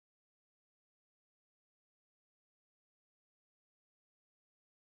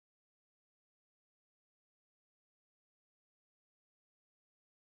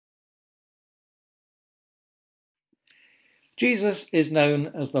Jesus is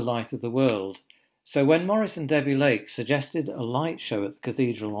known as the light of the world, so when Maurice and Debbie Lake suggested a light show at the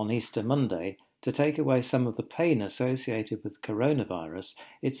Cathedral on Easter Monday to take away some of the pain associated with coronavirus,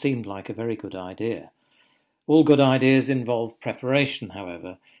 it seemed like a very good idea. All good ideas involve preparation,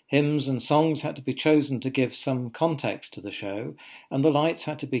 however. Hymns and songs had to be chosen to give some context to the show, and the lights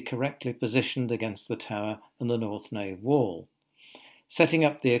had to be correctly positioned against the tower and the north nave wall. Setting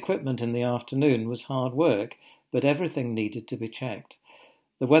up the equipment in the afternoon was hard work, but everything needed to be checked.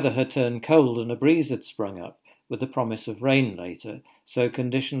 The weather had turned cold and a breeze had sprung up, with the promise of rain later, so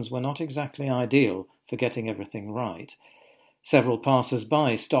conditions were not exactly ideal for getting everything right. Several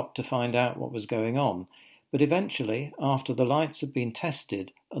passers-by stopped to find out what was going on, but eventually, after the lights had been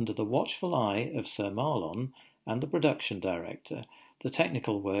tested under the watchful eye of Sir Marlon and the production director, the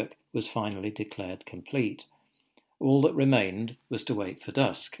technical work was finally declared complete. All that remained was to wait for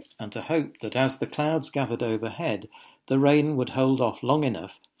dusk, and to hope that as the clouds gathered overhead, the rain would hold off long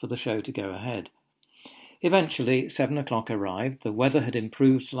enough for the show to go ahead. Eventually, 7 o'clock arrived, the weather had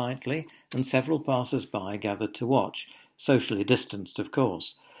improved slightly, and several passers-by gathered to watch, socially distanced, of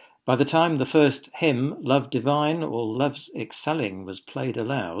course. By the time the first hymn, Love Divine or Love's Excelling, was played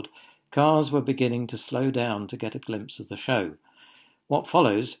aloud, cars were beginning to slow down to get a glimpse of the show. What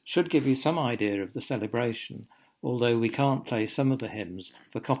follows should give you some idea of the celebration, although we can't play some of the hymns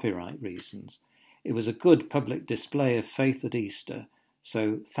for copyright reasons. It was a good public display of faith at Easter,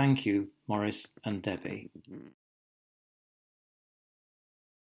 so thank you, Maurice and Debbie.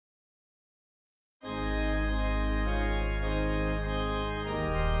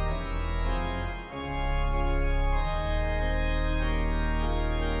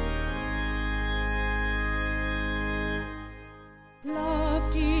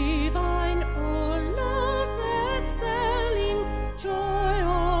 Love divine, oh love's excelling, joy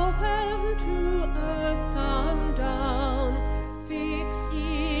of heaven to earth come down. Fix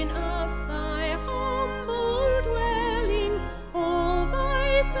in us thy humble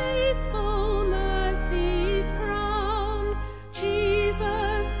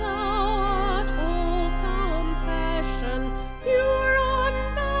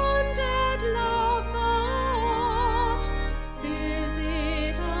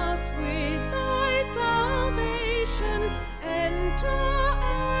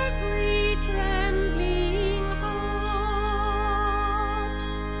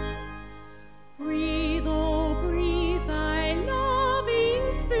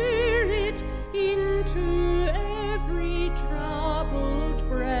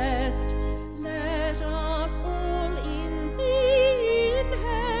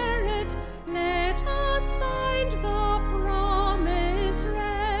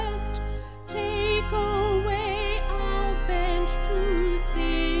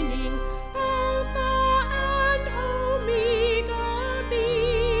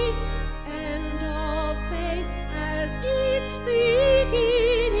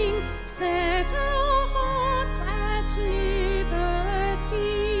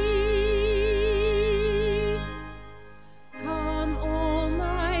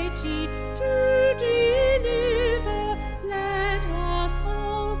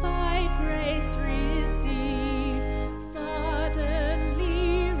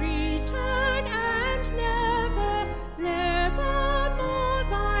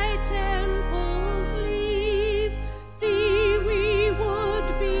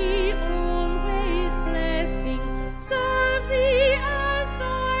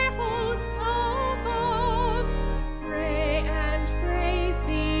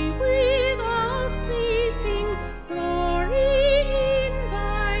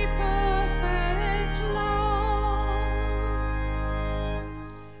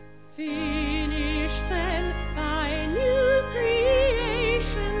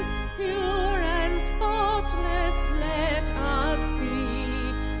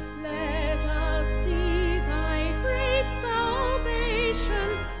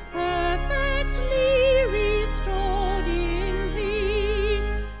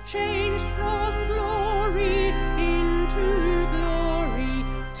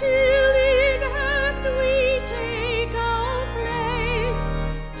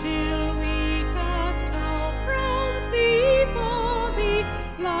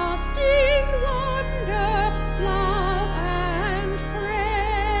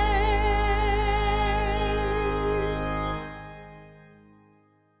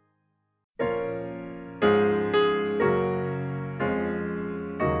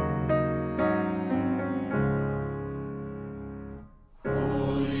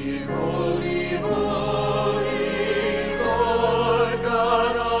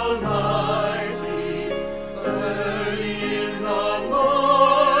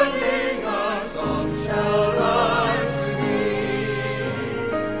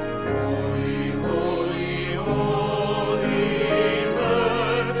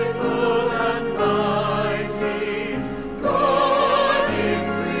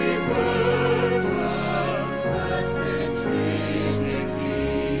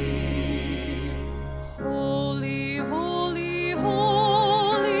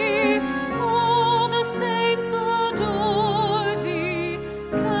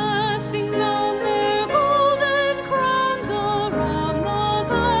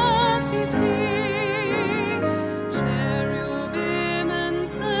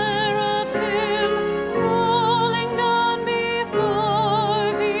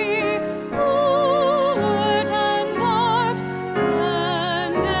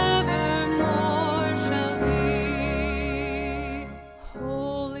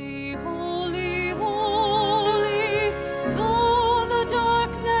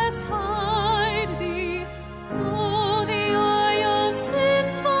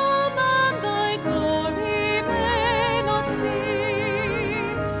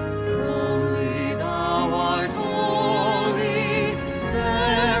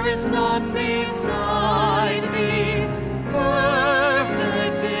sun.